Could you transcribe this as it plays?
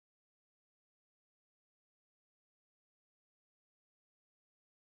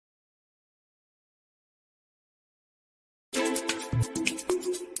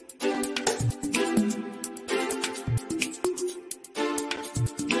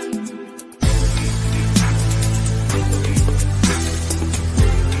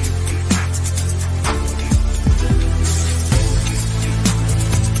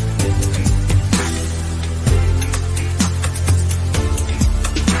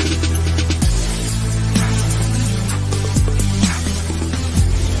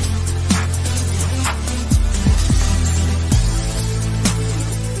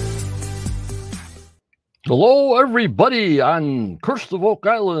Hello, everybody, on Curse of Oak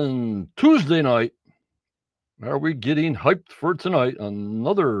Island Tuesday night. Are we getting hyped for tonight?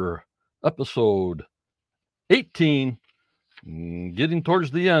 Another episode 18. Getting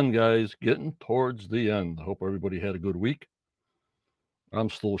towards the end, guys. Getting towards the end. I hope everybody had a good week. I'm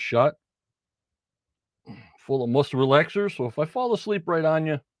still shot, full of muscle relaxers. So if I fall asleep right on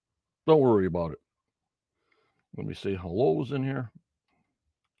you, don't worry about it. Let me say hellos in here.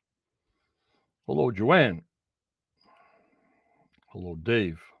 Hello, Joanne. Hello,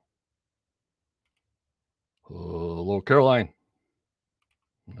 Dave. Hello, Caroline.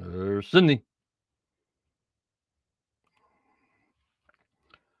 There's Sydney.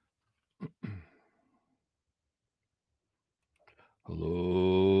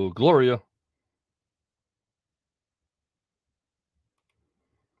 Hello, Gloria.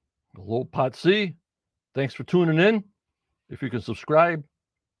 Hello, Patsy. Thanks for tuning in. If you can subscribe,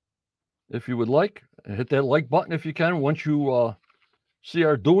 if you would like, and hit that like button if you can. Once you see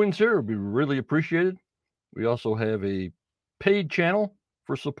our doings here, it would be really appreciated. We also have a paid channel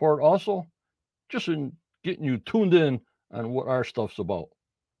for support also, just in getting you tuned in on what our stuff's about.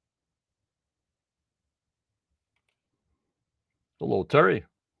 Hello, Terry.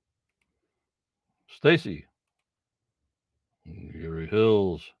 Stacy. Gary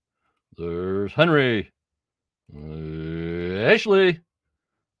Hills. There's Henry. Ashley.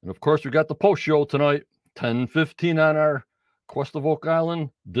 And of course, we got the post show tonight, 10:15 on our Quest of Oak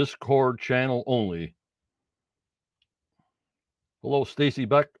Island Discord channel only. Hello, Stacy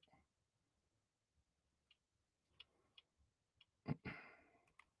Beck.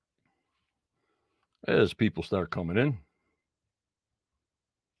 As people start coming in.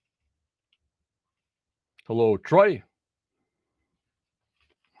 Hello, Troy.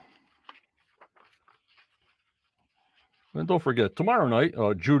 And don't forget, tomorrow night,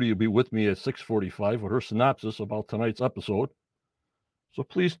 Judy will be with me at 6:45 with her synopsis about tonight's episode. So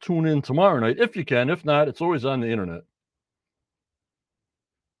please tune in tomorrow night if you can. If not, it's always on the internet.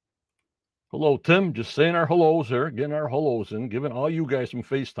 Hello, Tim. Just saying our hellos here, getting our hellos in, giving all you guys some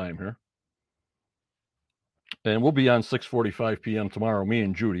FaceTime here. And we'll be on 6:45 p.m. tomorrow, me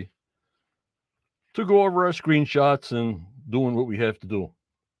and Judy, to go over our screenshots and doing what we have to do.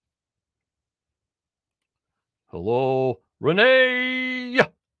 Hello, Renee.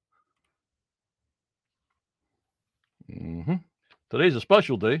 Today's a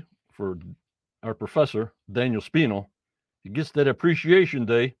special day for our professor, Daniel Spino. He gets that appreciation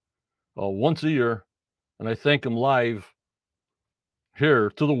day once a year, and I thank him live here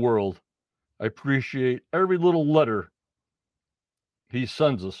to the world. I appreciate every little letter he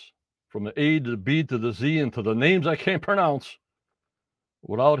sends us, from the A to the B to the Z and to the names I can't pronounce.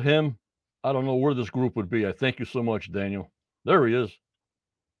 Without him, I don't know where this group would be. I thank you so much, Daniel. There he is.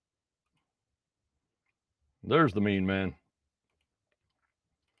 There's the mean man.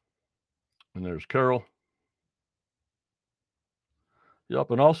 And there's Carol.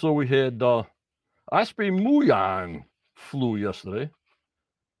 Yep, and also we had Osprey Muyan flew yesterday.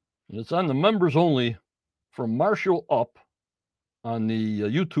 And it's on the members only from Marshall up on the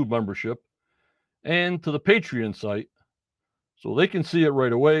YouTube membership and to the Patreon site. So they can see it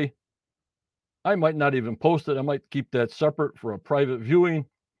right away. I might not even post it. I might keep that separate for a private viewing.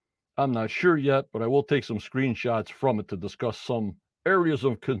 I'm not sure yet, but I will take some screenshots from it to discuss some areas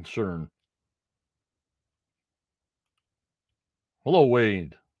of concern. Hello,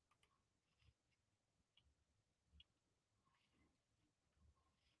 Wade.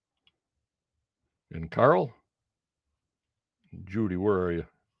 And Carl? Judy, where are you?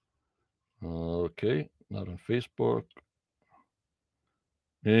 Okay, not on Facebook.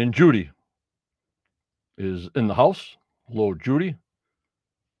 And Judy is in the house. Hello, Judy.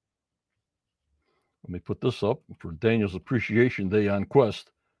 Let me put this up for Daniel's Appreciation Day on Quest.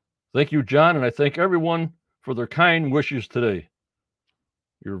 Thank you, John, and I thank everyone for their kind wishes today.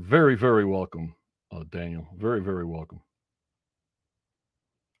 You're very, very welcome, Daniel. Very, very welcome.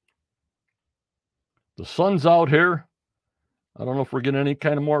 The sun's out here. I don't know if we're getting any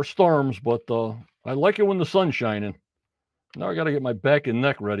kind of more storms, but I like it when the sun's shining. Now I got to get my back and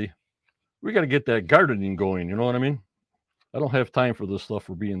neck ready. We got to get that gardening going, you know what I mean? I don't have time for this stuff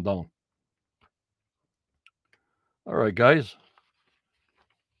for being down. All right, guys.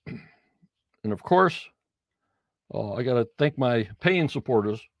 And of course, I got to thank my paying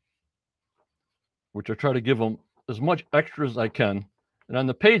supporters, which I try to give them as much extra as I can. And on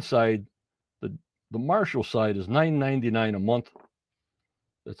the paid side, the Marshall side is $9.99 a month.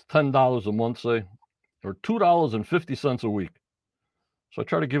 That's $10 a month, say, or $2.50 a week. So I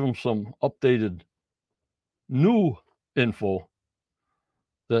try to give them some updated new info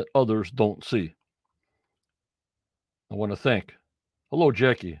that others don't see. I want to thank, hello,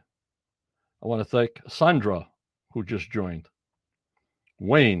 Jackie. I want to thank Sandra, who just joined,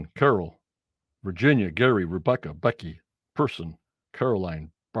 Wayne, Carol, Virginia, Gary, Rebecca, Becky, Person,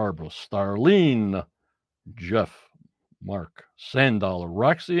 Caroline, Barbara, Starlene, Jeff, Mark, Sandollar,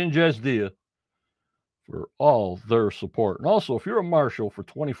 Roxy, and Jazdia for all their support. And also, if you're a Marshal for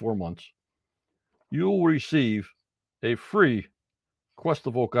 24 months, you will receive a free Quest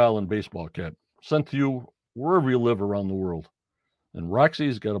of Oak Island baseball cap sent to you wherever you live around the world. And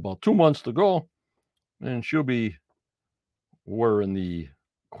Roxy's got about 2 months to go, and she'll be wearing the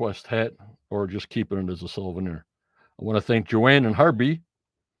Quest hat or just keeping it as a souvenir. I want to thank Joanne and Harvey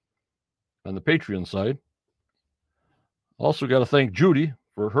on the Patreon side. Also got to thank Judy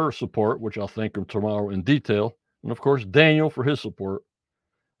for her support, which I'll thank her tomorrow in detail. And of course, Daniel for his support.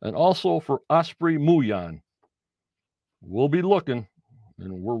 And also for Osprey Muyan. We'll be looking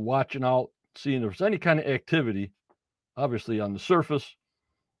and we're watching out, seeing if there's any kind of activity, obviously on the surface,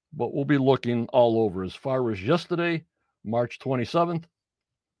 but we'll be looking all over. As far as yesterday, March 27th,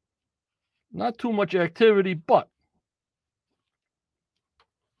 not too much activity, but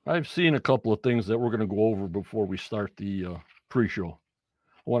I've seen a couple of things that we're going to go over before we start the pre-show.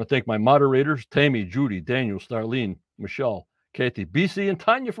 I want to thank my moderators, Tammy, Judy, Daniel, Starlene, Michelle, Kathy, BC, and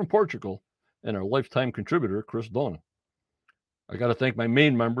Tanya from Portugal, and our lifetime contributor, Chris Dona. I got to thank my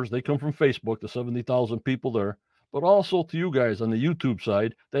main members. They come from Facebook, the 70,000 people there, but also to you guys on the YouTube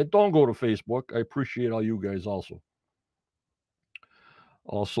side that don't go to Facebook. I appreciate all you guys also.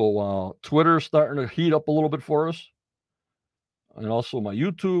 Also, Twitter is starting to heat up a little bit for us. And also my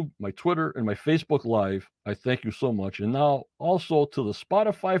YouTube, my Twitter, and my Facebook Live. I thank you so much. And now also to the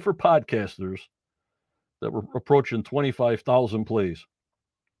Spotify for podcasters that we're approaching 25,000 plays.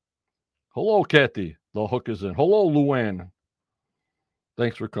 Hello, Kathy. The hook is in. Hello, Luann.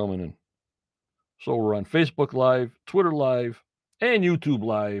 Thanks for coming in. So we're on Facebook Live, Twitter Live, and YouTube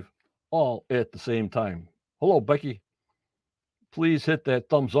Live all at the same time. Hello, Becky. Please hit that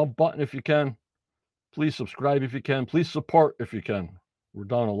thumbs up button if you can. Please subscribe if you can. Please support if you can. We're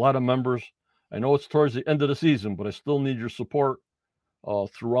down a lot of members. I know it's towards the end of the season, but I still need your support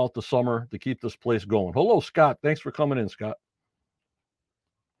throughout the summer to keep this place going. Hello, Scott. Thanks for coming in, Scott.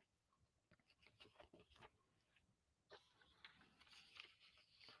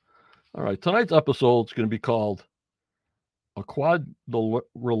 All right, tonight's episode is going to be called A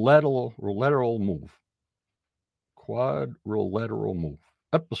Quadrilateral Move. Quadrilateral Move.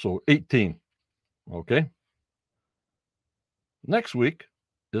 Episode 18. Okay. Next week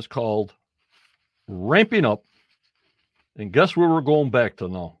is called Ramping Up. And guess where we're going back to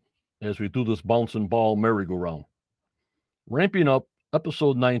now as we do this bouncing ball merry-go-round. Ramping Up,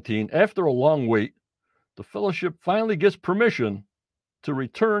 episode 19. After a long wait, the Fellowship finally gets permission to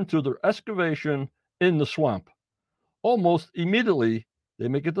return to their excavation in the swamp. Almost immediately, they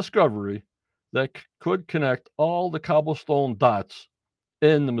make a discovery that could connect all the cobblestone dots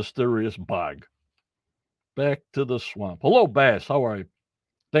in the mysterious bog. Back to the swamp. Hello, Bass. How are you?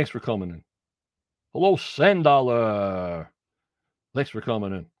 Thanks for coming in. Hello, Sandollar. Thanks for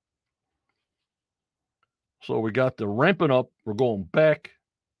coming in. So we got the ramping up. We're going back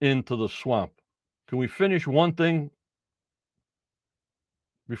into the swamp. Can we finish one thing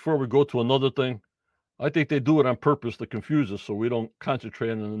before we go to another thing? I think they do it on purpose to confuse us so we don't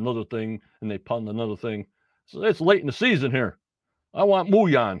concentrate on another thing and they punt another thing. So it's late in the season here. I want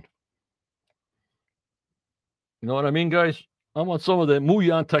Muyan. You know what I mean, guys? I want some of that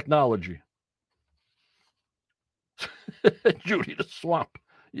Muyan technology. Judy, the swamp.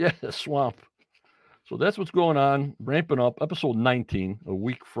 Yeah, the swamp. So that's what's going on. Ramping up. Episode 19, a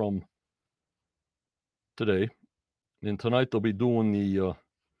week from today. And tonight they'll be doing the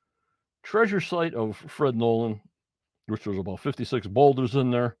treasure site of Fred Nolan, which there's about 56 boulders in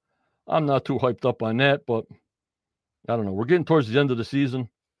there. I'm not too hyped up on that, but I don't know. We're getting towards the end of the season.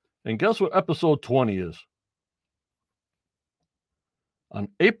 And guess what episode 20 is? On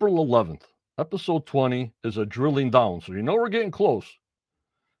April 11th, episode 20 is a drilling down. So you know we're getting close.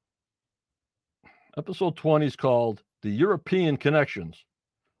 Episode 20 is called The European Connections.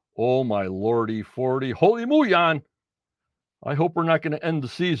 Oh, my lordy 40. Holy Muyan! I hope we're not going to end the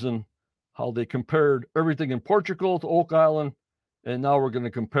season how they compared everything in Portugal to Oak Island, and now we're going to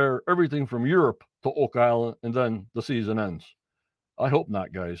compare everything from Europe to Oak Island, and then the season ends. I hope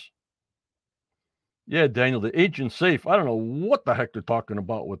not, guys. Yeah, Daniel, the ancient safe. I don't know what the heck they're talking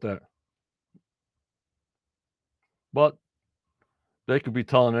about with that. But they could be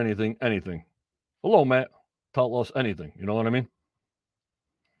telling anything. Hello, Matt. Tell us anything. You know what I mean?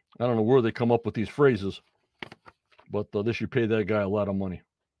 I don't know where they come up with these phrases, but they should pay that guy a lot of money.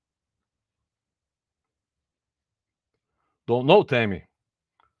 Don't know, Tammy.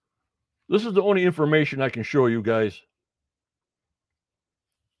 This is the only information I can show you guys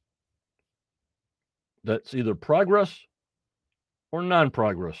that's either progress or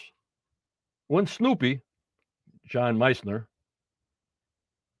non-progress. When Snoopy, John Meissner,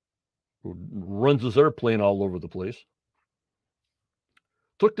 who runs his airplane all over the place,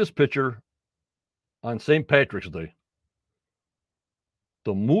 took this picture on St. Patrick's Day,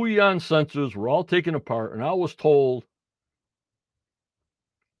 the Muon sensors were all taken apart, and I was told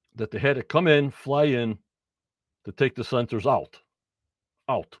that they had to come in, fly in, to take the sensors out.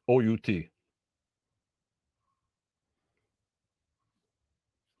 Out, O-U-T.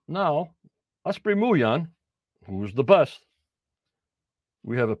 Now, Osprey Muon, who's the best,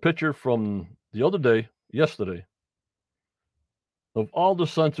 we have a picture from the other day, yesterday, of all the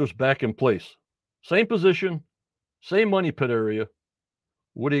sensors back in place. Same position, same money pit area.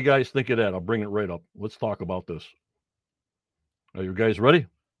 What do you guys think of that? I'll bring it right up. Let's talk about this. Are you guys ready?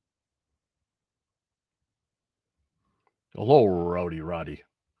 Hello, Rowdy Roddy.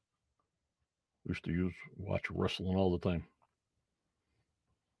 Used to watch wrestling all the time.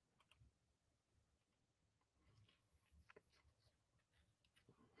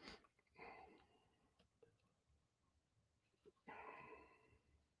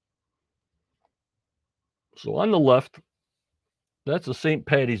 So on the left, that's a St.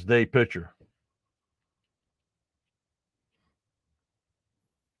 Patty's Day picture.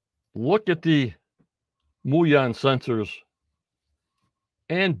 Look at the Muon sensors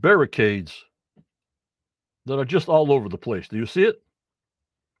and barricades that are just all over the place. Do you see it?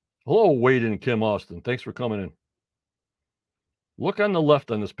 Hello, Wade and Kim Austin. Thanks for coming in. Look on the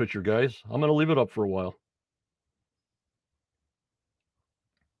left on this picture, guys. I'm going to leave it up for a while.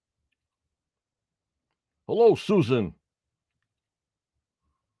 Hello, Susan.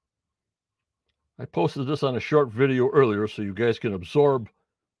 I posted this on a short video earlier so you guys can absorb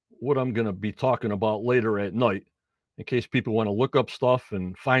what I'm going to be talking about later at night in case people want to look up stuff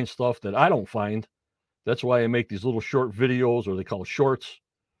and find stuff that I don't find. That's why I make these little short videos, or they call shorts,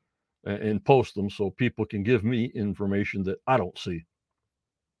 and post them so people can give me information that I don't see.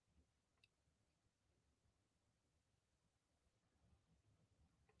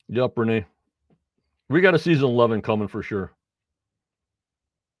 Yep, Renee. We got a season 11 coming for sure.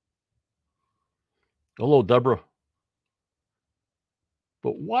 Hello, Deborah.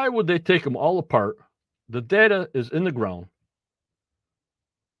 But why would they take them all apart? The data is in the ground.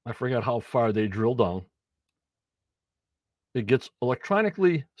 I forgot how far they drill down. It gets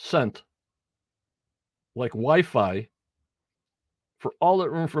electronically sent like Wi-Fi. For all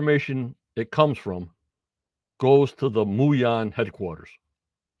the information it comes from goes to the Muon headquarters.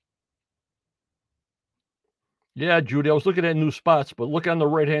 Yeah, Judy, I was looking at new spots, but look on the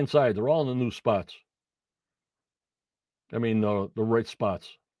right-hand side. They're all in the new spots. I mean, the right spots.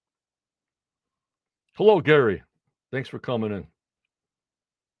 Hello, Gary. Thanks for coming in.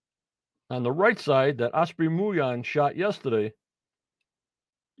 On the right side, that Osprey Muon shot yesterday,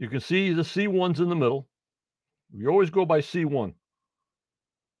 you can see the C1's in the middle. We always go by C1.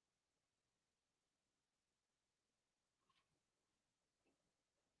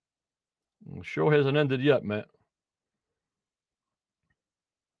 The show hasn't ended yet, Matt.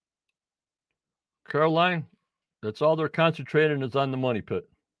 Caroline, that's all they're concentrating is on the money pit.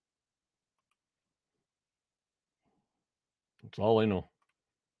 That's all I know.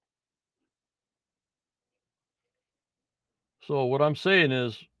 So what I'm saying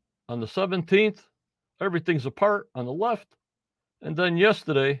is, on the 17th, everything's apart on the left, and then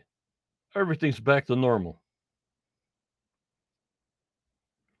yesterday, everything's back to normal.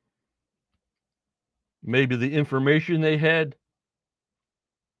 Maybe the information they had,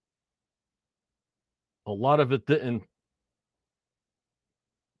 a lot of it didn't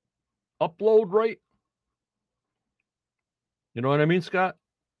upload right. You know what I mean, Scott?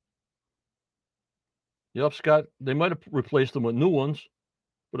 Yep, Scott. They might have replaced them with new ones,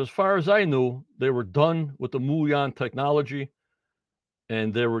 but as far as I knew, they were done with the Muon technology,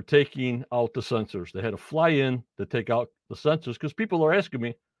 and they were taking out the sensors. They had to fly in to take out the sensors because people are asking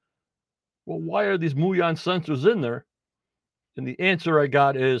me, well, why are these Muon sensors in there? And the answer I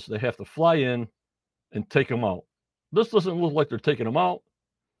got is they have to fly in and take them out. This doesn't look like they're taking them out.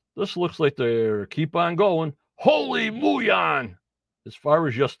 This looks like they're keep on going. Holy Muon! As far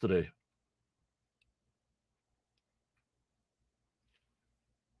as yesterday.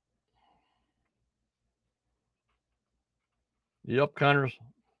 Yep, Connors.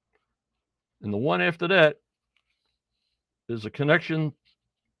 And the one after that is a connection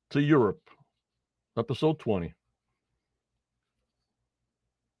to Europe, episode 20.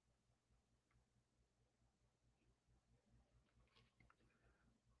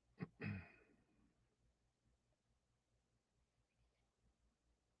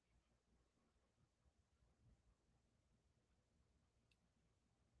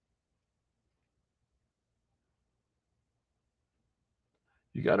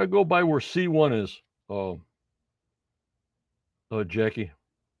 You got to go by where C1 is, Jackie.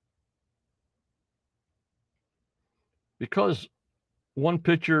 Because one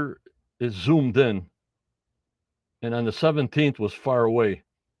picture is zoomed in and on the 17th was far away,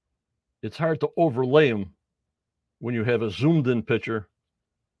 it's hard to overlay them when you have a zoomed in picture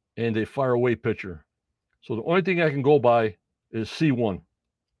and a far away picture. So the only thing I can go by is C1.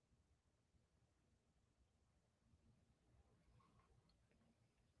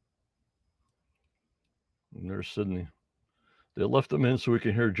 And there's Sydney. They left them in so we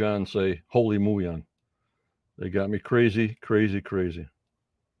can hear John say, "Holy Muyan." They got me crazy, crazy, crazy.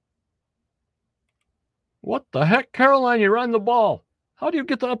 What the heck, Caroline? You're on the ball. How do you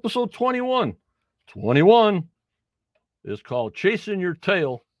get to episode 21? 21 is called Chasing Your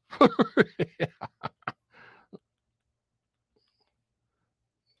Tail.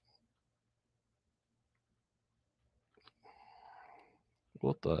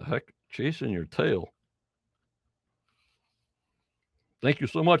 What the heck? Chasing Your Tail. Thank you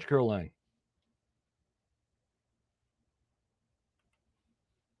so much, Caroline.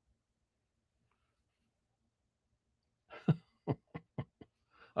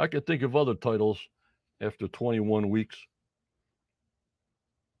 I could think of other titles after 21 weeks.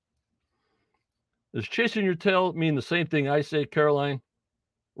 Does Chasing Your Tail mean the same thing I say, Caroline?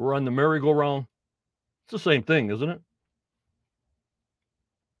 We're on the merry-go-round. It's the same thing, isn't it?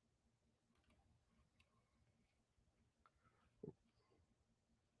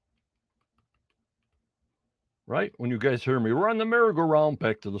 Right? When you guys hear me, we're on the merry-go-round,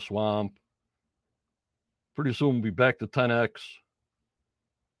 back to the swamp. Pretty soon we'll be back to 10X,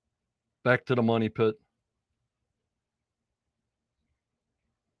 back to the money pit.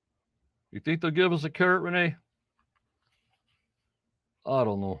 You think they'll give us a carrot, Renee? I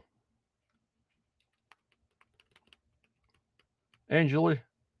don't know. Angeli,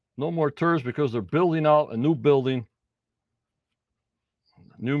 no more tours because they're building out a new building,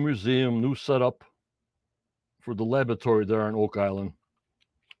 new museum, new setup for the laboratory there on Oak Island.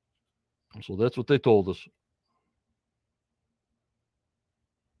 So that's what they told us.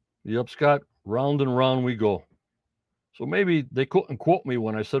 Yep, Scott, round and round we go. So maybe they couldn't quote me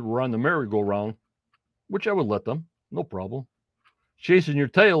when I said we're on the merry-go-round, which I would let them, no problem. Chasing your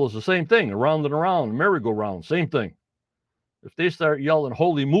tail is the same thing, around and around, merry-go-round, same thing. If they start yelling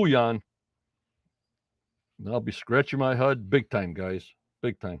 "Holy Muyan," then I'll be scratching my head big time, guys,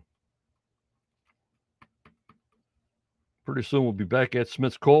 big time. Pretty soon we'll be back at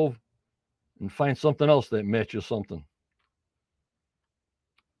Smith's Cove and find something else that matches something.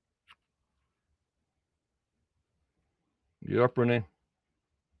 You up, Renee?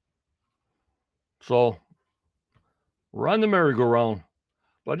 So we're on the merry-go-round,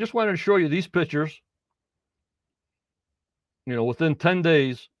 but I just wanted to show you these pictures. You know, within 10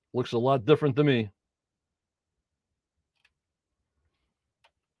 days, looks a lot different to me.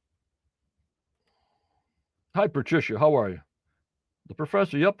 Hi, Patricia. How are you? The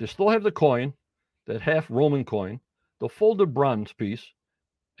professor, yep, they still have the coin, that half Roman coin, the folded bronze piece,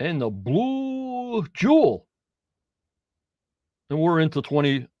 and the blue jewel. And we're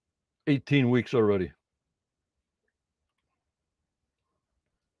into 18 weeks already.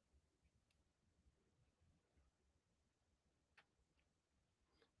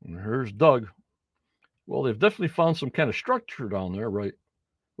 And here's Doug. Well, they've definitely found some kind of structure down there, right?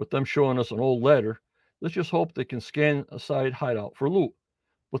 With them showing us an old ladder. Let's just hope they can scan a side hideout for loot.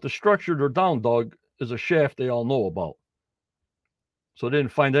 But the structure they're down, Doug, is a shaft they all know about. So they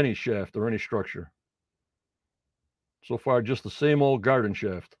didn't find any shaft or any structure. So far, just the same old garden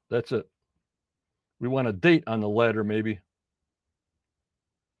shaft. That's it. We want a date on the ladder, maybe.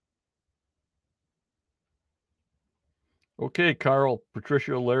 Okay, Carl,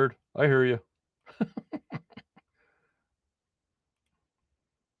 Patricia, Laird, I hear you.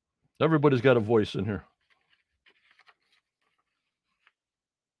 Everybody's got a voice in here.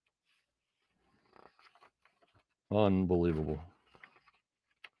 Unbelievable.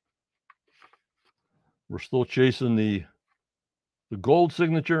 We're still chasing the gold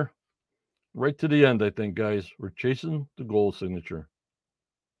signature right to the end, I think, guys. We're chasing the gold signature.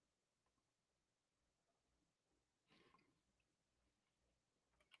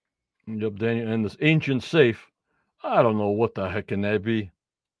 Yep, Daniel. And this ancient safe, I don't know what the heck can that be.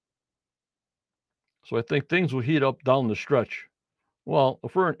 So I think things will heat up down the stretch. Well,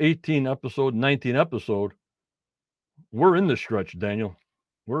 if we're an 18 episode, 19 episode, we're in the stretch, Daniel.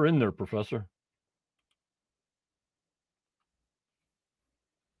 We're in there, Professor.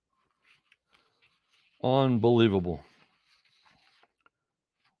 Unbelievable.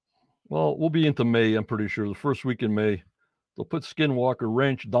 Well, we'll be into May, I'm pretty sure. The first week in May, they'll put Skinwalker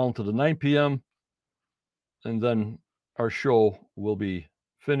Ranch down to the 9 p.m. and then our show will be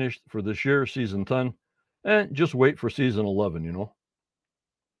finished for this year, season 10, and just wait for season 11, you know.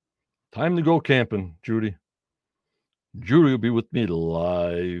 Time to go camping, Judy. Judy will be with me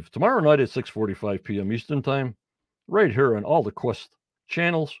live tomorrow night at 6:45 p.m. Eastern Time, right here on all the Quest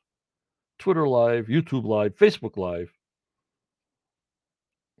channels, Twitter Live, YouTube Live, Facebook Live.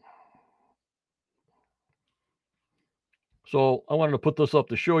 So I wanted to put this up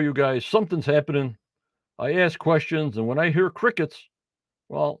to show you guys something's happening. I ask questions, and when I hear crickets,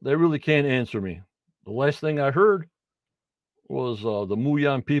 well, they really can't answer me. The last thing I heard was the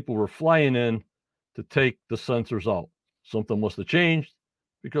Muyan people were flying in to take the sensors out. Something must have changed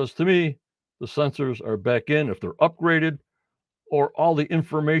because to me, the sensors are back in. If they're upgraded or all the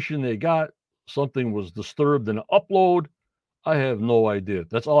information they got, something was disturbed in the upload, I have no idea.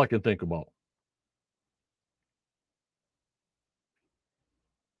 That's all I can think about.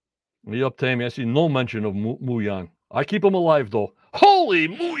 Yup, Tammy, I see no mention of Muyan. I keep them alive, though. Holy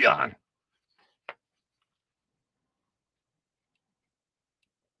Muyan!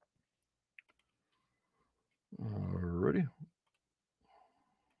 Alrighty.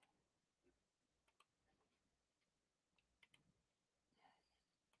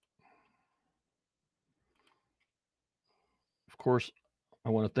 Of course, I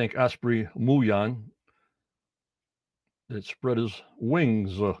want to thank Osprey Muyan that spread his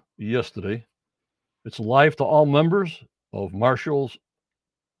wings yesterday. It's live to all members of Marshall's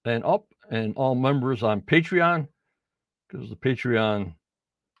and Up and all members on Patreon because the Patreon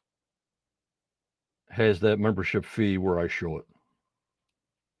has that membership fee where I show it.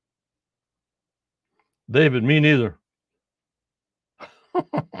 David, me neither.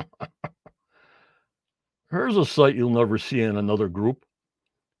 Here's a site you'll never see in another group.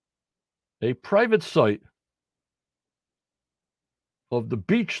 A private site of the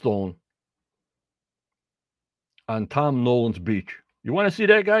beach stone on Tom Nolan's beach. You want to see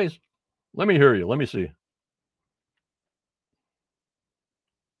that, guys? Let me hear you. Let me see.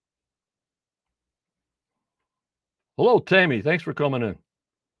 Hello, Tammy. Thanks for coming in.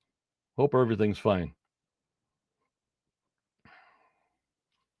 Hope everything's fine.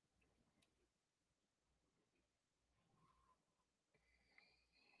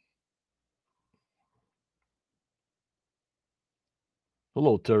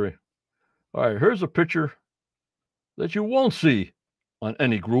 Hello, Terry. All right, here's a picture that you won't see on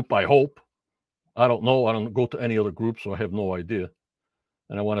any group, I hope. I don't know. I don't go to any other group, so I have no idea.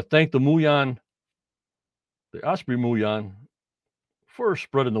 And I want to thank the Muyan, the Osprey Muyan, for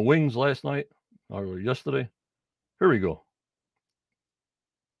spreading the wings last night or yesterday. Here we go.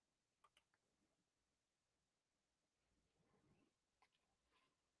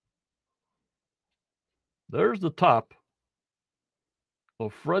 There's the top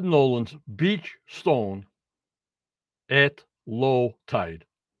of Fred Nolan's beach stone at low tide.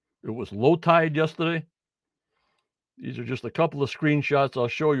 It was low tide yesterday. These are just a couple of screenshots I'll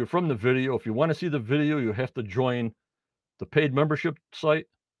show you from the video. If you want to see the video, you have to join the paid membership site,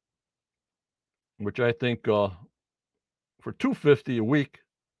 which I think for $2.50 a week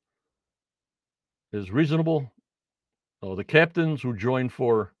is reasonable. The captains who join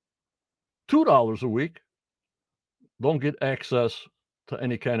for $2 a week don't get access to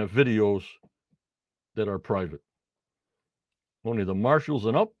any kind of videos that are private. Only the Marshalls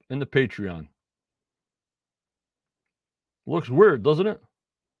and Up and the Patreon. Looks weird, doesn't it?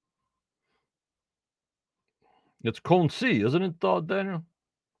 It's Cone C, isn't it, Daniel?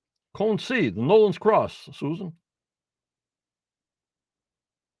 Cone C, the Nolan's Cross, Susan.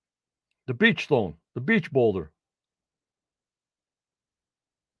 The beach stone, the beach boulder.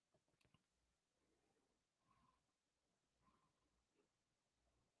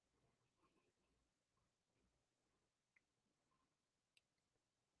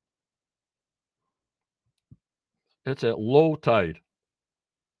 It's at low tide.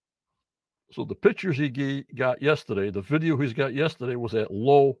 So the pictures he got yesterday, the video he's got yesterday was at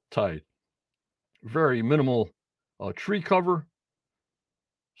low tide. Very minimal tree cover.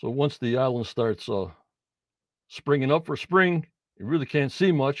 So once the island starts springing up for spring, you really can't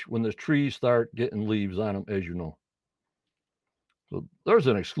see much when the trees start getting leaves on them, as you know. So there's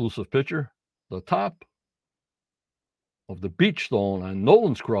an exclusive picture. The top of the beach stone on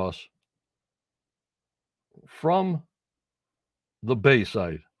Nolan's Cross from the bay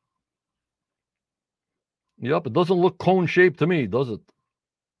side. Yep, it doesn't look cone shaped to me, does it,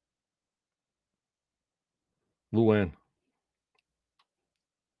 Luann?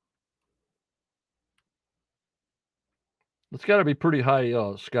 It's got to be pretty high,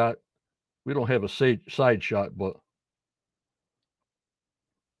 Scott. We don't have a side shot, but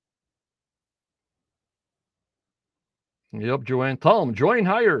Yep, Joanne. Tell them, join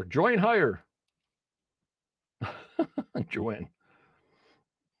higher. Join higher. Joanne.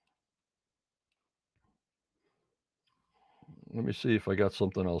 Let me see if I got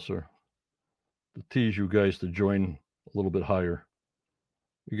something else here to tease you guys to join a little bit higher.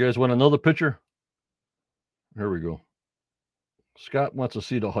 You guys want another picture? Here we go. Scott wants to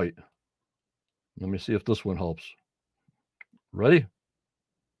see the height. Let me see if this one helps. Ready?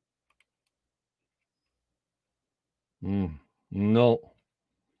 No.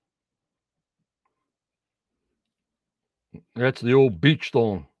 That's the old beach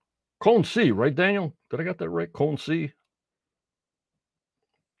stone. Cone C, right, Daniel? Did I got that right? Cone C?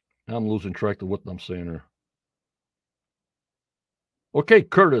 I'm losing track of what I'm saying here. Okay,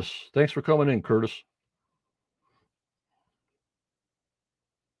 Curtis. Thanks for coming in, Curtis.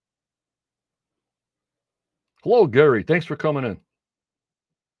 Hello, Gary. Thanks for coming in.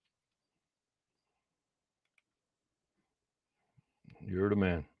 You're the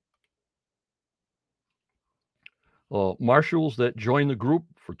man. Marshals that join the group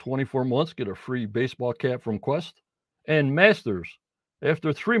for 24 months get a free baseball cap from Quest. And Masters,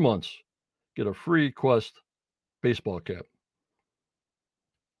 after 3 months, get a free Quest baseball cap.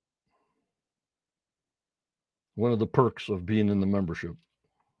 One of the perks of being in the membership.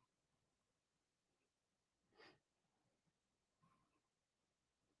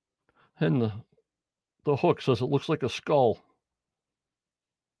 And the hook says it looks like a skull.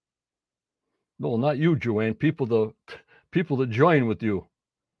 No, not you, Joanne. People that join with you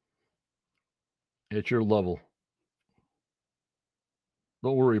at your level.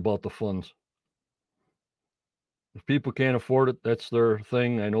 Don't worry about the funds. If people can't afford it, that's their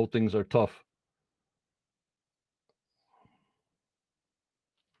thing. I know things are tough.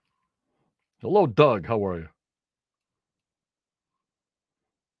 Hello, Doug. How are you?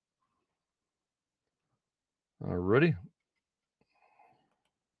 All righty.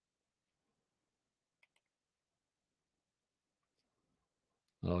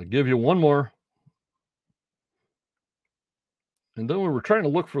 I'll give you one more. And then we were trying to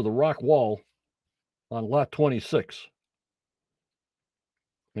look for the rock wall on lot 26.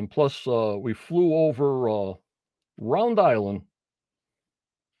 And plus, we flew over Round Island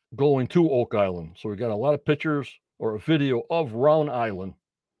going to Oak Island. So we got a lot of pictures or a video of Round Island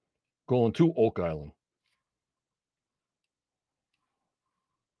going to Oak Island.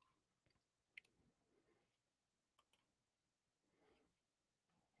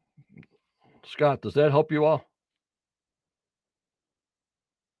 Scott, does that help you all?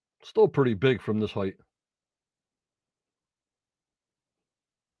 Still pretty big from this height.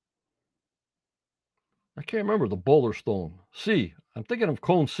 I can't remember the boulder stone. C. I'm thinking of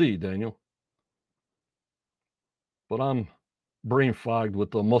Cone C, Daniel. But I'm brain fogged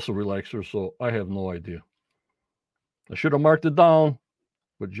with the muscle relaxer, so I have no idea. I should have marked it down,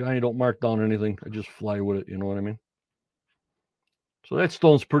 but Johnny don't mark down anything. I just fly with it, you know what I mean? So that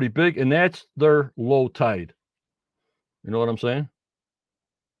stone's pretty big, and that's their low tide. You know what I'm saying?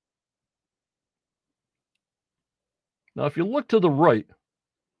 Now, if you look to the right,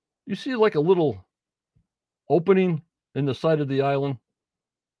 you see like a little opening in the side of the island.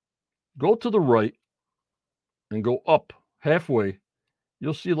 Go to the right and go up halfway.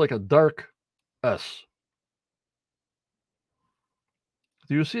 You'll see like a dark S.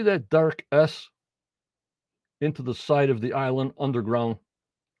 Do you see that dark S into the side of the island underground?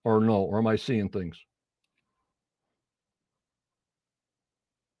 Or no? Or am I seeing things?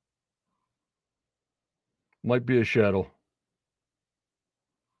 Might be a shadow.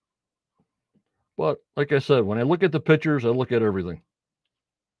 But like I said, when I look at the pictures, I look at everything.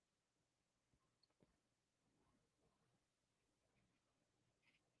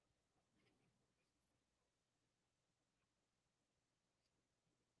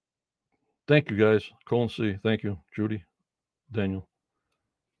 Thank you, guys. Colin C. Thank you, Judy, Daniel.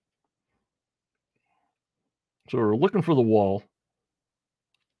 So we're looking for the wall.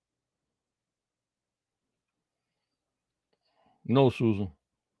 No, Susan.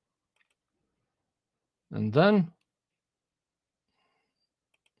 And then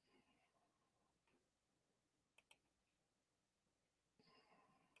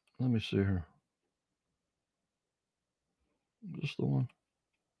let me see here. Just the one.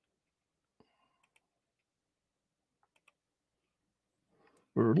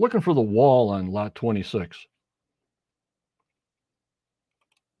 We're looking for the wall on lot 26.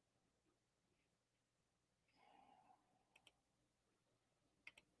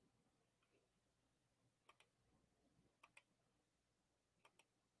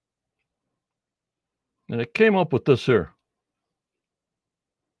 And it came up with this here.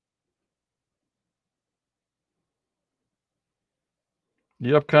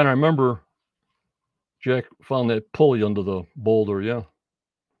 Yep, kind of remember Jack found that pulley under the boulder, yeah.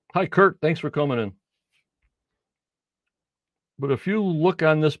 Hi, Kurt. Thanks for coming in. But if you look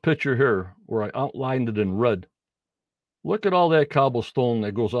on this picture here, where I outlined it in red, look at all that cobblestone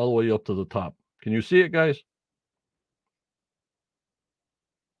that goes all the way up to the top. Can you see it, guys?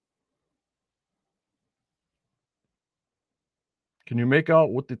 Can you make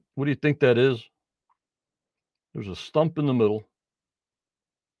out what do you think that is? There's a stump in the middle.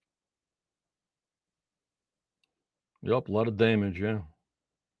 Yep, a lot of damage, yeah.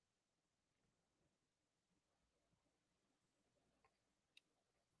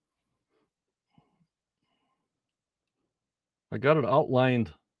 I got it outlined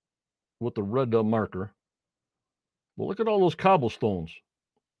with the red marker. But look at all those cobblestones.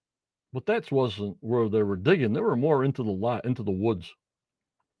 But that wasn't where they were digging. They were more into the lot, into the woods.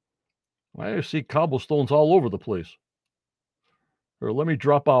 I see cobblestones all over the place. Or let me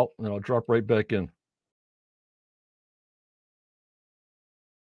drop out and I'll drop right back in.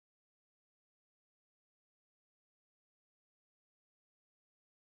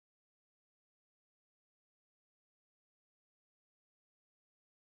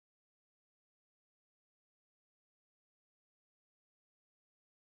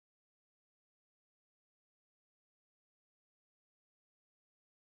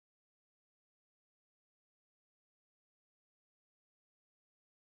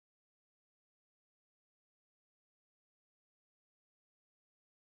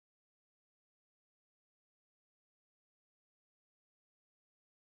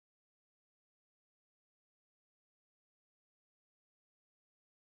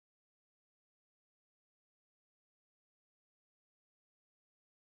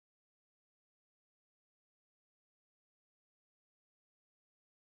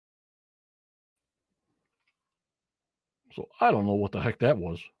 So I don't know what the heck that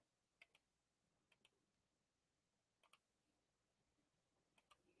was.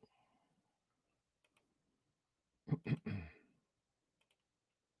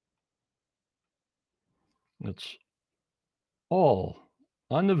 It's all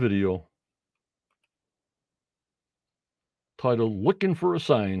on the video titled Looking for a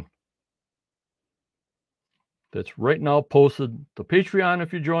Sign. That's right now posted to Patreon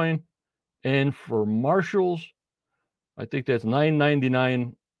if you join. And for Marshall's, I think that's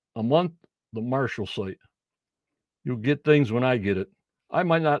 $9.99 a month, the Marshall site. You'll get things when I get it. I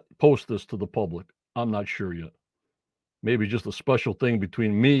might not post this to the public. I'm not sure yet. Maybe just a special thing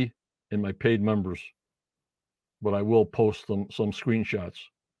between me and my paid members. But I will post some screenshots.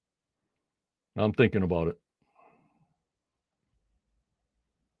 I'm thinking about it.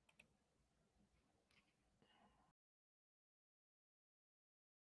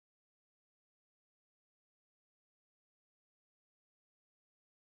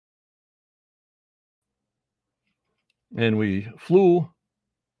 And we flew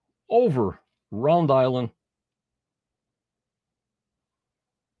over Round Island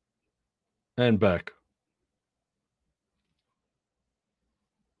and back.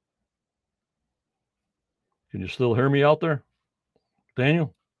 Can you still hear me out there,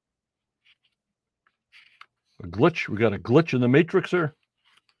 Daniel? A glitch? We got a glitch in the matrix here?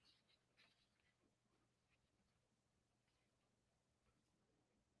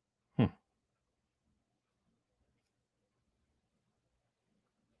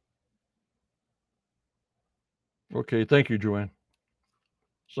 Okay, thank you, Joanne.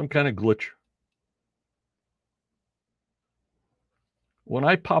 Some kind of glitch. When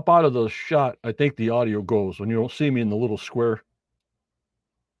I pop out of the shot, I think the audio goes. When you don't see me in the little square,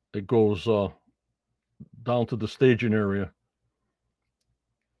 it goes down to the staging area.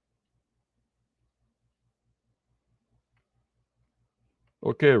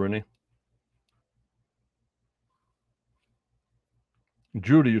 Okay, Renee.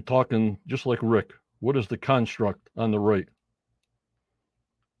 Judy, you're talking just like Rick. What is the construct on the right?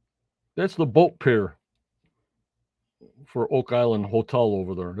 That's the boat pier for Oak Island Hotel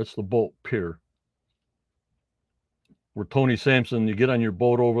over there. That's the boat pier. Where Tony Sampson, you get on your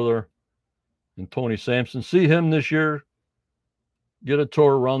boat over there, and Tony Sampson, see him this year, get a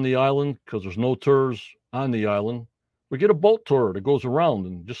tour around the island because there's no tours on the island. We get a boat tour that goes around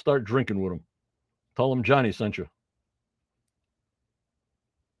and just start drinking with him. Tell him Johnny sent you.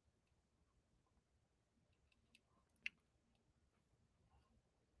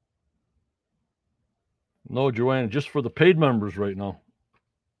 No, Joanne, just for the paid members right now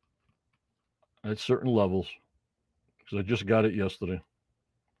at certain levels because I just got it yesterday.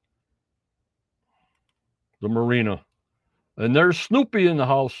 The marina. And there's Snoopy in the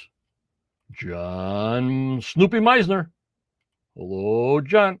house. John Snoopy Meisner. Hello,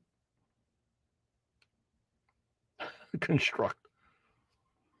 John. Construct.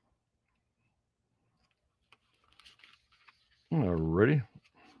 Alrighty.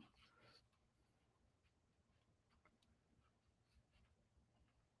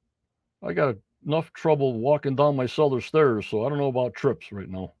 I got enough trouble walking down my cellar stairs, so I don't know about trips right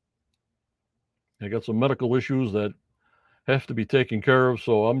now. I got some medical issues that have to be taken care of,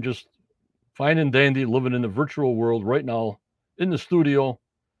 so I'm just fine and dandy living in the virtual world right now in the studio.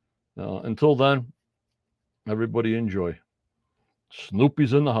 Until then, everybody enjoy.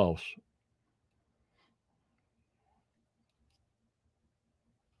 Snoopy's in the house.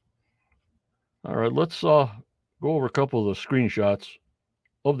 All right, let's go over a couple of the screenshots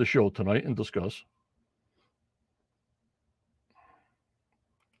of the show tonight and discuss.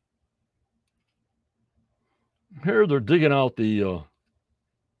 Here they're digging out the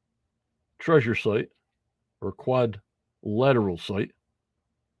treasure site or quadrilateral site.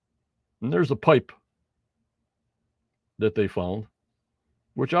 And there's a pipe that they found,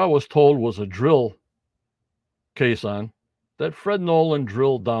 which I was told was a drill caisson that Fred Nolan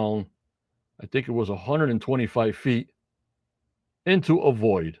drilled down, I think it was 125 feet, into a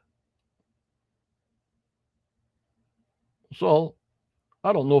void. So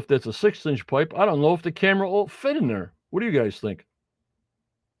I don't know if that's a 6-inch pipe. I don't know if the camera will fit in there. What do you guys think?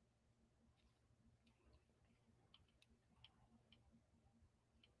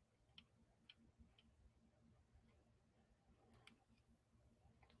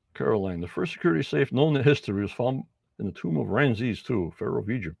 Caroline, the first security safe known in history was found in the tomb of Ramses II, Pharaoh of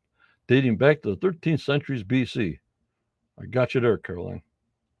Egypt, dating back to the 13th centuries BC. I got you there, Caroline.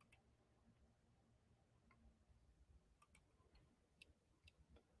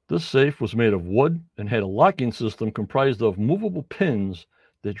 This safe was made of wood and had a locking system comprised of movable pins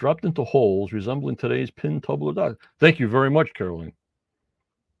that dropped into holes resembling today's pin tubular dot. Thank you very much, Caroline.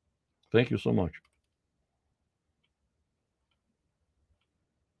 Thank you so much.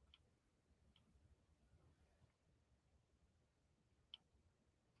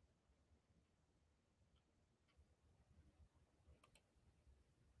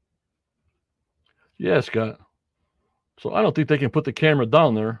 Yeah, Scott. So I don't think they can put the camera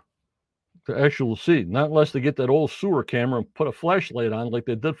down there to actually see, not unless they get that old sewer camera and put a flashlight on like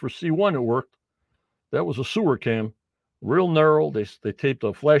they did for C1. It worked. That was a sewer cam, real narrow. They taped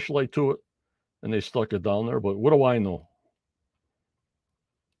a flashlight to it and they stuck it down there. But what do I know?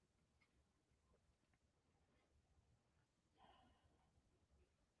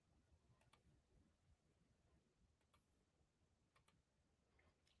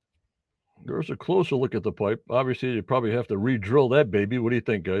 There's a closer look at the pipe. Obviously, you probably have to re-drill that baby. What do you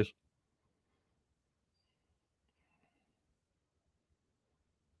think, guys?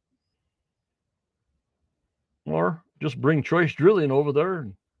 Or just bring Choice Drilling over there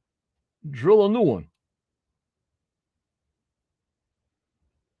and drill a new one.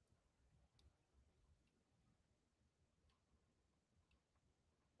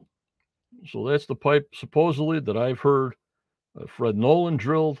 So that's the pipe supposedly that I've heard Fred Nolan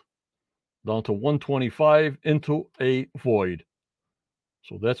drilled down to 125 into a void.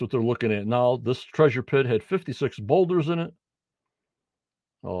 So that's what they're looking at now. This treasure pit had 56 boulders in it.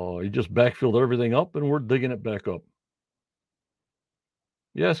 He just backfilled everything up and we're digging it back up.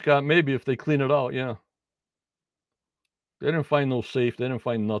 Yeah, Scott, maybe if they clean it out, yeah. They didn't find no safe. They didn't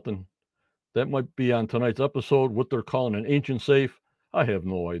find nothing. That might be on tonight's episode, what they're calling an ancient safe. I have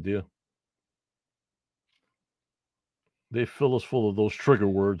no idea. They fill us full of those trigger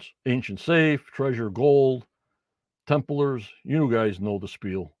words: ancient safe, treasure, gold, Templars. You guys know the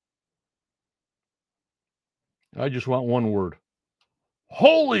spiel. I just want one word.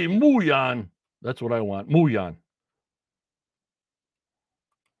 Holy Muyan. That's what I want. Muyan.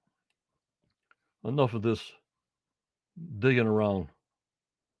 Enough of this digging around.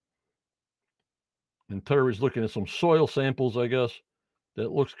 And Terry's looking at some soil samples, I guess,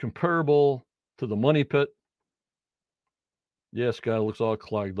 that looks comparable to the money pit. Yeah, Scott, looks all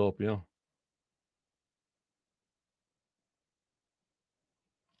clogged up, yeah.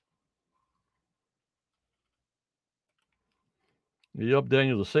 Yep,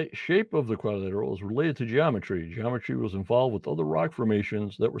 Daniel, the shape of the quadrilateral is related to geometry. Geometry was involved with other rock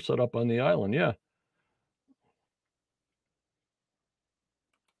formations that were set up on the island. Yeah.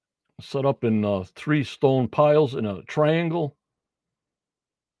 Set up in 3 stone piles in a triangle.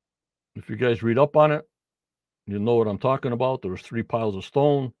 If you guys read up on it, you know what I'm talking about. There was 3 piles of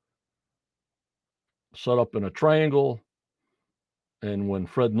stone set up in a triangle. And when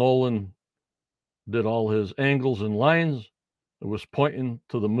Fred Nolan did all his angles and lines, it was pointing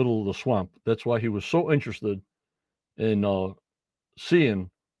to the middle of the swamp. That's why he was so interested in seeing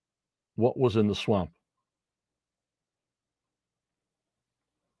what was in the swamp.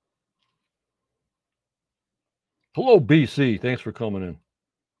 Hello, BC. Thanks for coming in.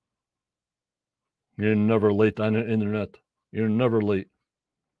 You're never late on the internet. You're never late.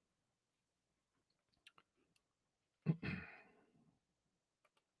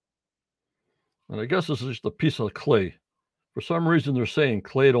 And I guess this is just a piece of clay. For some reason, they're saying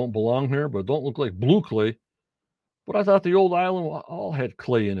clay don't belong here, but don't look like blue clay. But I thought the old island all had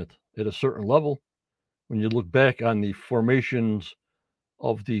clay in it at a certain level. When you look back on the formations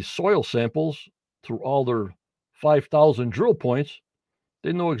of the soil samples through all their 5,000 drill points,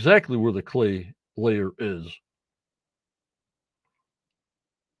 they know exactly where the clay layer is.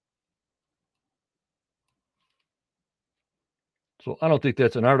 So I don't think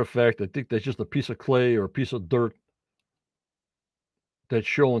that's an artifact. I think that's just a piece of clay or a piece of dirt that's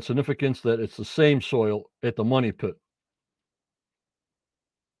showing significance that it's the same soil at the money pit.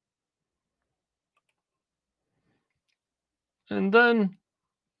 And then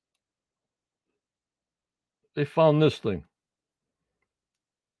they found this thing.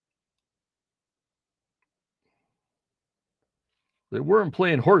 They weren't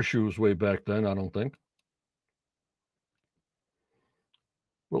playing horseshoes way back then, I don't think.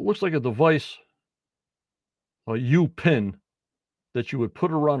 But it looks like a device, a U pin that you would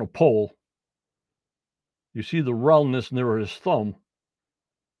put around a pole. You see the roundness near his thumb.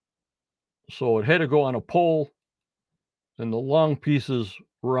 So it had to go on a pole, and the long pieces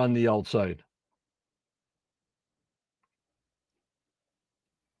were on the outside.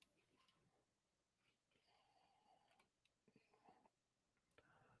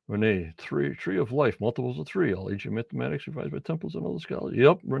 Renee, tree of life, multiples of three. All ancient mathematics revised by temples and other scholars.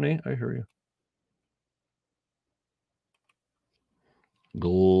 Yep, Renee, I hear you.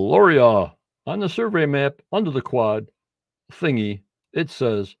 Gloria, on the survey map under the quad thingy, it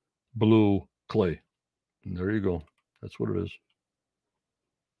says blue clay. And there you go. That's what it is.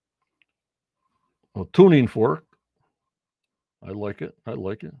 A tuning fork. I like it. I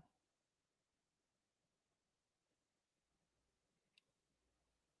like it.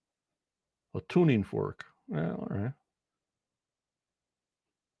 A tuning fork. Yeah, all right.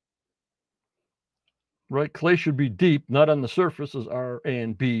 Right, clay should be deep, not on the surface, as R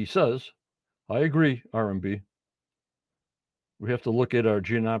and B says. I agree, R and B. We have to look at our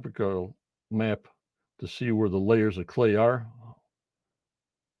geographical map to see where the layers of clay are.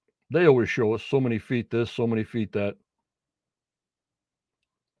 They always show us so many feet this, so many feet that.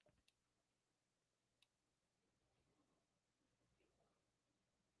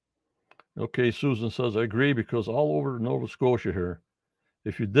 Okay, Susan says, I agree, because all over Nova Scotia here,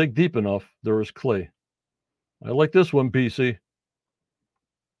 if you dig deep enough, there is clay. I like this one, BC.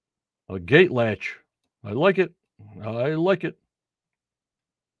 A gate latch. I like it. I like it.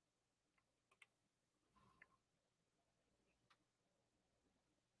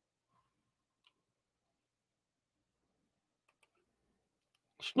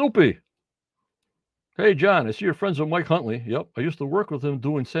 Snoopy. Hey, John, I see you're friends with Mike Huntley. Yep, I used to work with him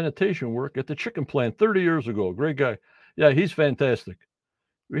doing sanitation work at the chicken plant 30 years ago. Great guy. Yeah, he's fantastic.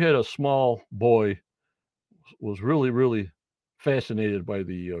 We had a small boy was really, really fascinated by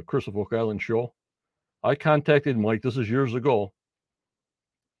the Chris of Oak Island show. I contacted Mike. This is years ago.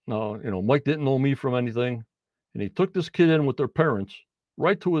 Now, Mike didn't know me from anything, and he took this kid in with their parents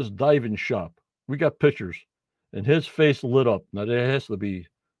right to his diving shop. We got pictures, and his face lit up. Now, that has to be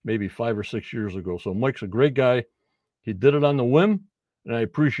maybe 5 or 6 years ago. So Mike's a great guy. He did it on the whim, and I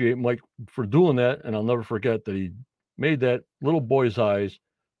appreciate Mike for doing that. And I'll never forget that he made that little boy's eyes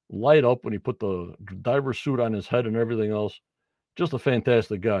light up when he put the diver suit on his head and everything else. Just a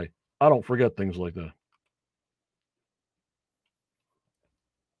fantastic guy. I don't forget things like that.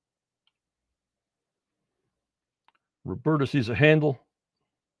 Roberta sees a handle.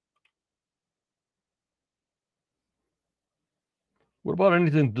 What about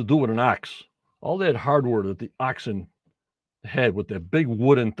anything to do with an ox? All that hardware that the oxen had with that big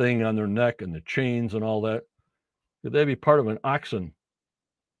wooden thing on their neck and the chains and all that, could that be part of an oxen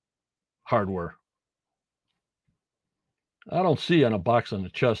hardware? I don't see on a box on the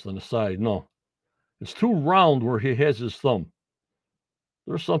chest on the side. No, it's too round where he has his thumb.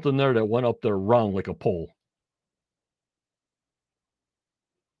 There's something there that went up there round like a pole.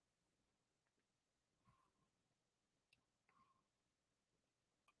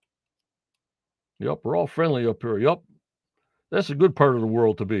 Yep, we're all friendly up here. Yep, that's a good part of the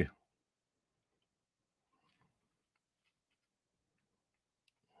world to be.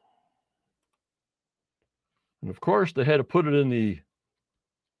 And of course, they had to put it in the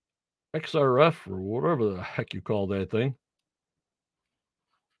XRF or whatever the heck you call that thing.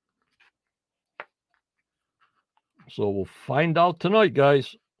 So we'll find out tonight,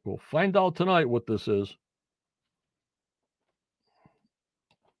 guys. We'll find out tonight what this is.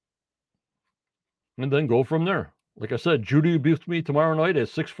 And then go from there. Like I said, Judy will be with me tomorrow night at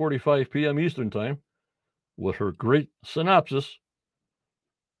 6:45 p.m. Eastern Time with her great synopsis.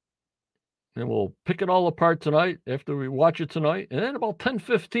 And we'll pick it all apart tonight after we watch it tonight. And then about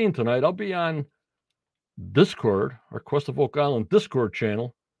 10:15 tonight, I'll be on Discord, our Quest of Oak Island Discord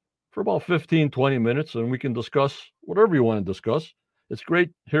channel, for about 15, 20 minutes, and we can discuss whatever you want to discuss. It's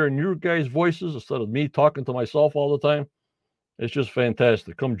great hearing your guys' voices instead of me talking to myself all the time. It's just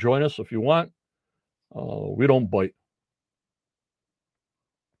fantastic. Come join us if you want. We don't bite.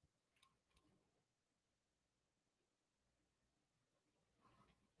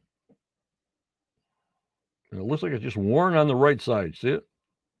 And it looks like it's just worn on the right side. See it?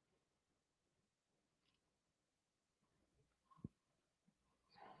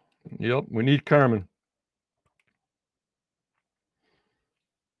 Yep, we need Carmen.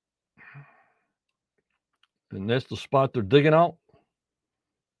 And that's the spot they're digging out,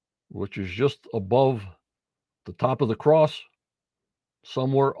 which is just above the top of the cross,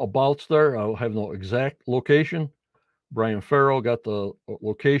 somewhere abouts there. I have no exact location. Brian Farrell got the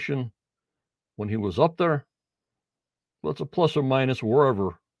location when he was up there. But it's a plus or minus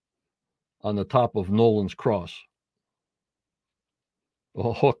wherever on the top of Nolan's cross.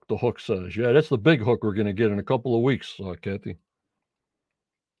 The hook says. Yeah, that's the big hook we're going to get in a couple of weeks, Kathy.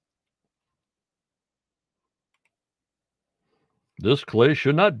 This clay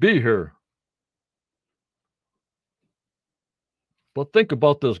should not be here. But think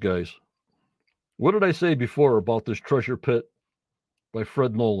about this, guys. What did I say before about this treasure pit by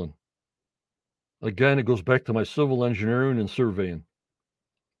Fred Nolan? Again, it goes back to my civil engineering and surveying.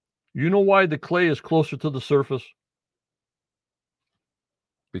 You know why the clay is closer to the surface?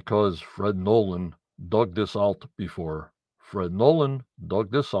 Because Fred Nolan dug this out before. Fred Nolan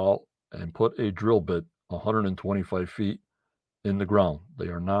dug this out and put a drill bit 125 feet in the ground. They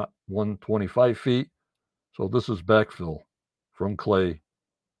are not 125 feet. So this is backfill from clay.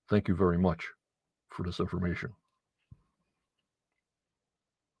 Thank you very much for this information.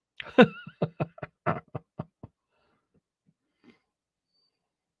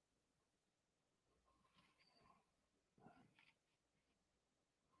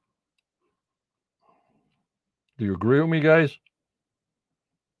 Do you agree with me, guys?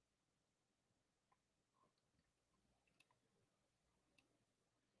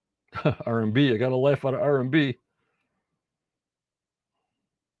 R&B. I got to laugh out of R&B.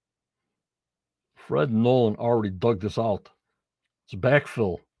 Fred Nolan already dug this out. It's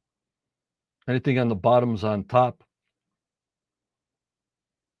backfill. Anything on the bottom's on top.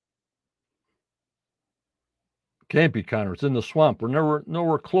 Can't be, Connor. It's in the swamp. We're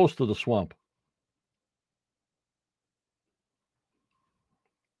nowhere close to the swamp.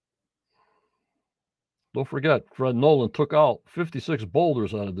 Don't forget, Fred Nolan took out 56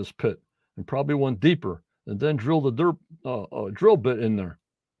 boulders out of this pit and probably went deeper and then drilled a drill bit in there.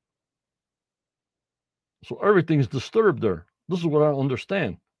 So everything's disturbed there. This is what I don't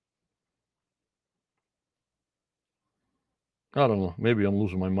understand. I don't know. Maybe I'm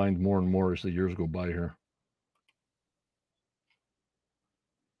losing my mind more and more as the years go by here.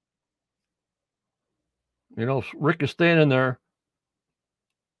 You know, Rick is standing there,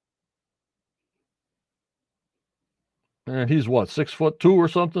 and he's what, 6'2" or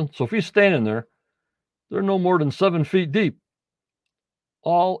something? So if he's standing there, they're no more than 7 feet deep,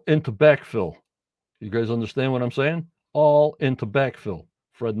 all into backfill. You guys understand what I'm saying? All into backfill.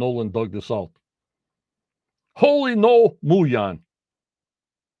 Fred Nolan dug this out. Holy no Muyan.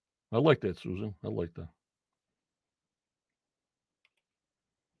 I like that, Susan. I like that.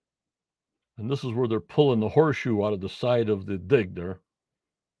 And this is where they're pulling the horseshoe out of the side of the dig there.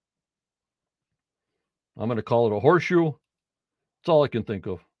 I'm going to call it a horseshoe. That's all I can think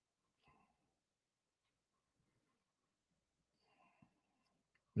of.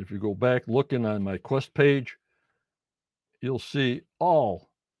 If you go back looking on my Quest page, you'll see all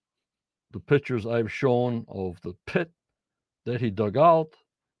the pictures I've shown of the pit that he dug out,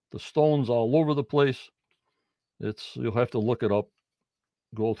 the stones all over the place. You'll have to look it up,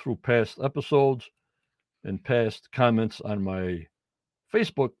 go through past episodes and past comments on my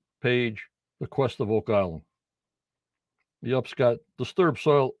Facebook page, The Quest of Oak Island. Yep, it's got disturbed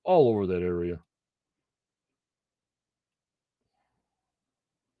soil all over that area.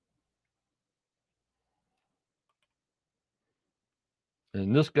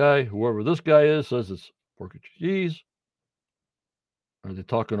 And this guy, whoever this guy is, says it's Portuguese. Are they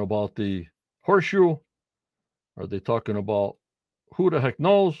talking about the horseshoe? Are they talking about who the heck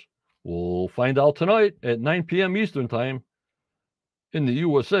knows? We'll find out tonight at 9 p.m. Eastern Time in the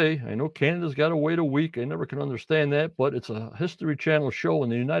USA. I know Canada's got to wait a week. I never can understand that, but it's a History Channel show in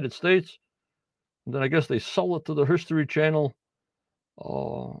the United States. And then I guess they sell it to the History Channel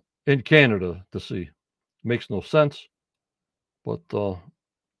in Canada to see. Makes no sense. But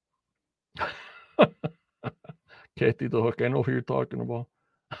Kathy the Hook, I know who you're talking about.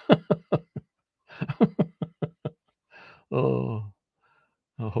 Oh,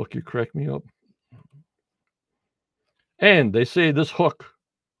 Hook, you crack me up. And they say this hook,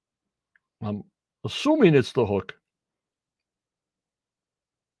 I'm assuming it's the hook,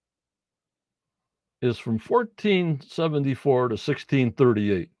 is from 1474 to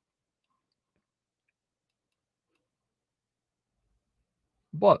 1638.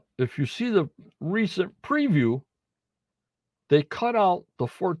 But if you see the recent preview, they cut out the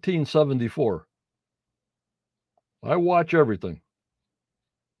 1474. I watch everything.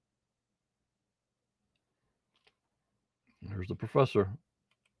 There's the professor.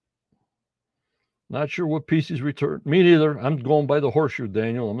 Not sure what piece he's returned. Me neither. I'm going by the horseshoe,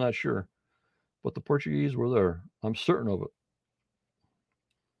 Daniel. I'm not sure. But the Portuguese were there. I'm certain of it.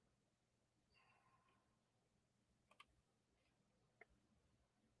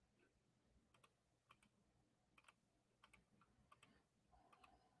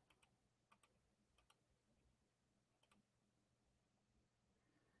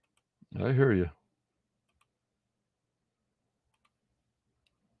 I hear you.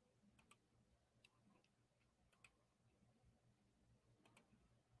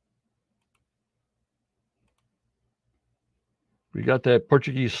 We got that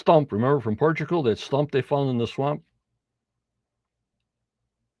Portuguese stump, remember, from Portugal? That stump they found in the swamp?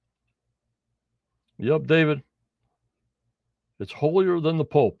 Yep, David. It's holier than the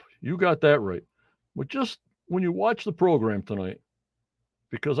Pope. You got that right. But just when you watch the program tonight,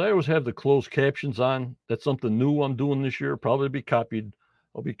 because I always have the closed captions on, that's something new I'm doing this year. Probably be copied.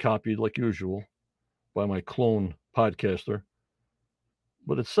 I'll be copied like usual by my clone podcaster.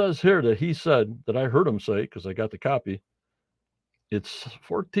 But it says here that he said, that I heard him say, because I got the copy, it's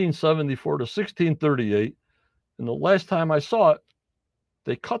 1474 to 1638. And the last time I saw it,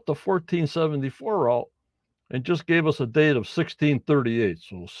 they cut the 1474 out and just gave us a date of 1638.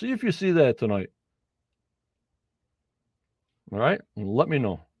 So see if you see that tonight. All right? And let me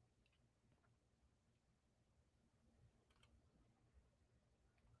know.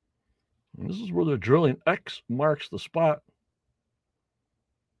 And this is where they're drilling. X marks the spot.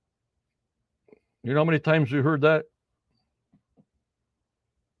 You know how many times you heard that?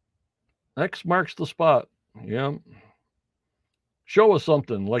 X marks the spot. Yeah. Show us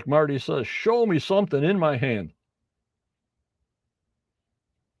something. Like Marty says, show me something in my hand.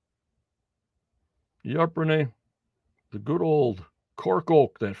 Yep, Renee. The good old cork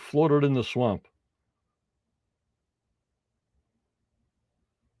oak that floated in the swamp.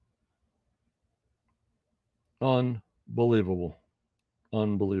 Unbelievable.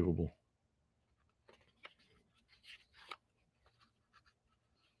 Unbelievable.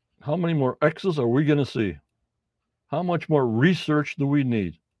 How many more X's are we going to see? How much more research do we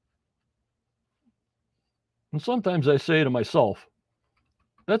need? And sometimes I say to myself,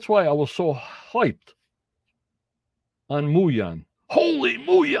 that's why I was so hyped on Muyan. Holy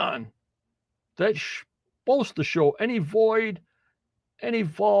Muyan! That's supposed to show any void, any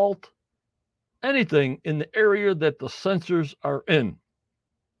vault, anything in the area that the sensors are in.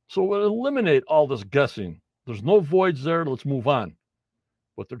 So we'll eliminate all this guessing. There's no voids there. Let's move on.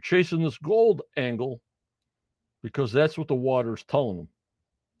 But they're chasing this gold angle because that's what the water is telling them.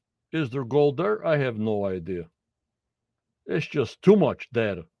 Is there gold there? I have no idea. It's just too much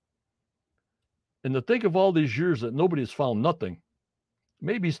data. And to think of all these years that nobody has found nothing,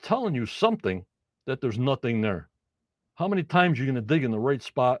 maybe he's telling you something that there's nothing there. How many times are you going to dig in the right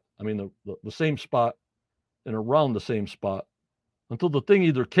spot? I mean, the same spot and around the same spot until the thing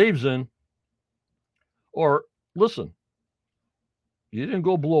either caves in or, listen, you didn't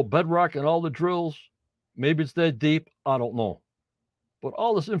go below bedrock in all the drills. Maybe it's that deep. I don't know. But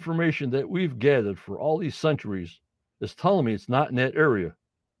all this information that we've gathered for all these centuries is telling me it's not in that area.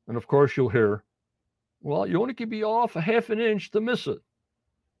 And of course, you'll hear, well, you only can be off a half an inch to miss it.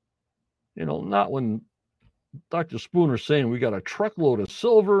 You know, not when Dr. Spooner's saying we got a truckload of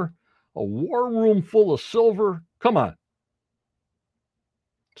silver, a war room full of silver. Come on.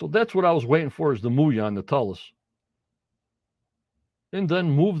 So that's what I was waiting for, is the Muyan to tell us. And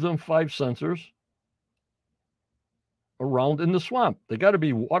then move them 5 sensors around in the swamp. They got to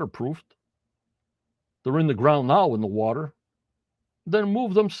be waterproofed. They're in the ground now in the water. then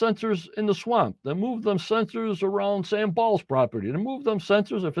move them sensors in the swamp, then move them sensors around Sam Ball's property, then move them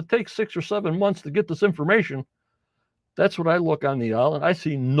sensors. If it takes 6 or 7 months to get this information, that's what I look on the island. I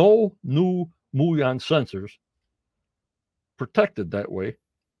see no new Muon sensors protected that way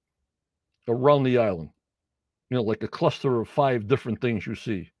around the island. Like a cluster of 5 different things you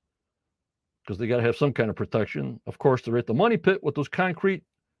see, because they got to have some kind of protection. Of course, they're at the money pit with those concrete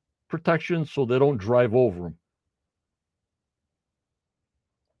protections so they don't drive over them.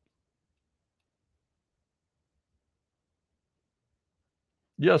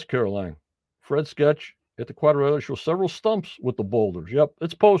 Yes, Caroline. Fred sketch at the Quadrilateral shows several stumps with the boulders. Yep,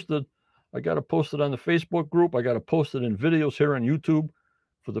 it's posted. I got to post it on the Facebook group. I got to post it in videos here on YouTube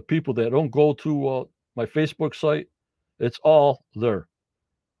for the people that don't go to my Facebook site. It's all there.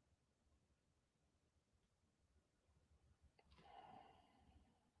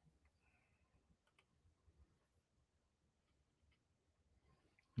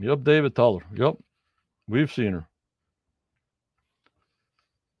 Yep, David Teller. Yep, we've seen her.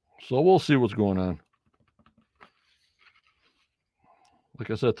 So we'll see what's going on. Like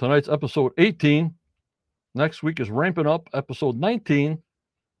I said, tonight's episode 18. Next week is ramping up, episode 19.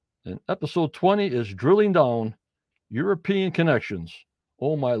 And episode 20 is drilling down European connections.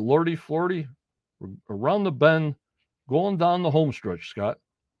 Oh, my lordy flordy. We're around the bend, going down the home stretch, Scott.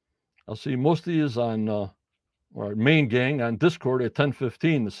 I'll see most of you on our main gang on Discord at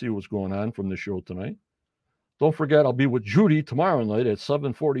 10:15 to see what's going on from the show tonight. Don't forget, I'll be with Judy tomorrow night at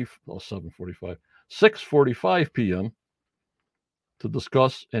 6:45 p.m. to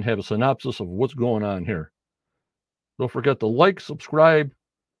discuss and have a synopsis of what's going on here. Don't forget to like, subscribe.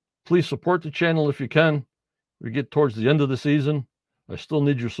 Please support the channel if you can. We get towards the end of the season. I still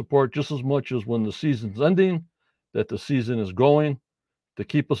need your support just as much as when the season's ending, that the season is going, to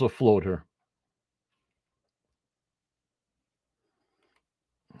keep us afloat here.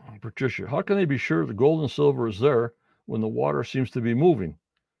 Patricia, how can they be sure the gold and silver is there when the water seems to be moving?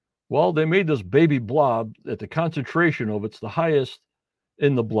 Well, they made this baby blob at the concentration of it's the highest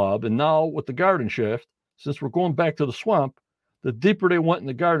in the blob. And now with the garden shaft, since we're going back to the swamp, the deeper they went in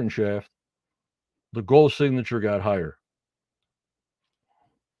the garden shaft, the gold signature got higher.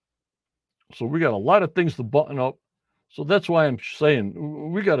 So we got a lot of things to button up. So that's why I'm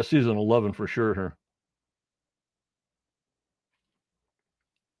saying we got a season 11 for sure here.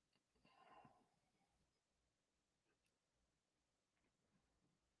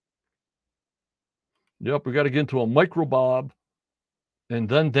 Yep, we got to get into a micro blob. And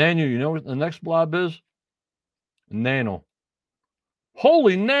then, Daniel, you know what the next blob is? Nano.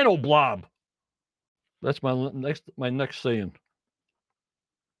 Holy nano blob. That's my next saying.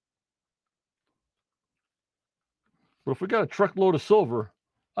 But if we got a truckload of silver,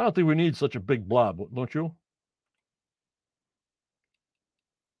 I don't think we need such a big blob, don't you?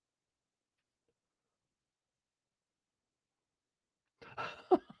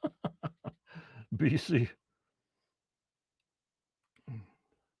 BC.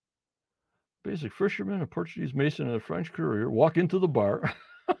 Basic fisherman, a Portuguese mason, and a French courier walk into the bar.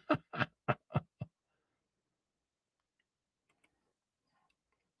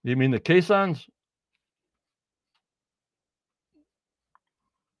 You mean the caissons?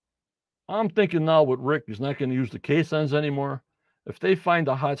 I'm thinking now with Rick, he's not going to use the caissons anymore. If they find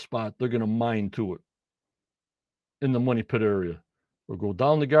a hot spot, they're going to mine to it in the money pit area. We'll go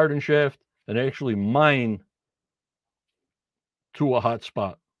down the garden shaft and actually mine to a hot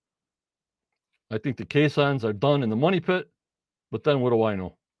spot. I think the caissons are done in the money pit, but then what do I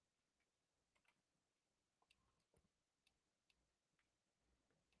know?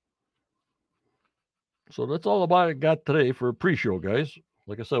 So that's all about it got today for a pre-show, guys.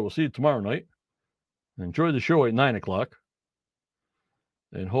 Like I said, we'll see you tomorrow night. Enjoy the show at 9 o'clock.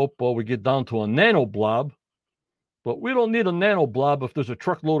 And hope we get down to a nano blob. But we don't need a nano blob if there's a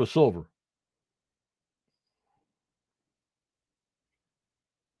truckload of silver.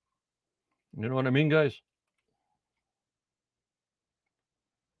 You know what I mean, guys?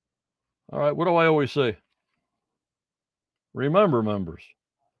 All right, what do I always say? Remember, members,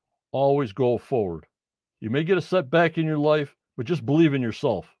 always go forward. You may get a setback in your life, but just believe in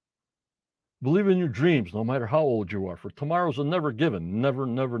yourself. Believe in your dreams, no matter how old you are, for tomorrow's a never given. Never,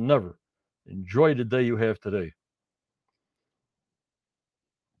 never, never. Enjoy the day you have today.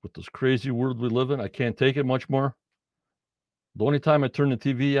 With this crazy world we live in, I can't take it much more. The only time I turn the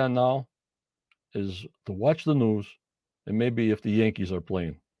TV on now is to watch the news and maybe if the Yankees are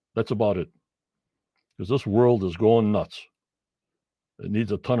playing. That's about it. Because this world is going nuts. It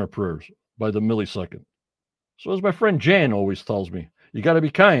needs a ton of prayers by the millisecond. So as my friend Jan always tells me, you got to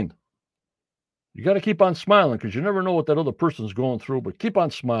be kind. You got to keep on smiling because you never know what that other person's going through, but keep on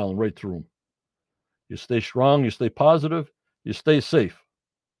smiling right through them. You stay strong, you stay positive, you stay safe.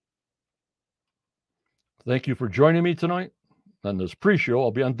 Thank you for joining me tonight on this pre-show.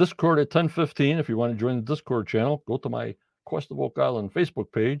 I'll be on Discord at 10:15. If you want to join the Discord channel, go to my Quest of Oak Island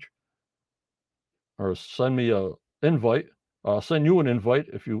Facebook page or send me a invite. I'll send you an invite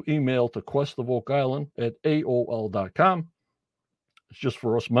if you email to questofoakisland@aol.com. It's just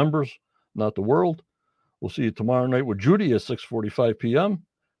for us members, not the world. We'll see you tomorrow night with Judy at 6:45 p.m.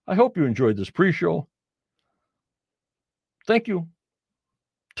 I hope you enjoyed this pre-show. Thank you.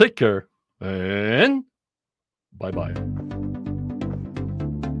 Take care and bye-bye.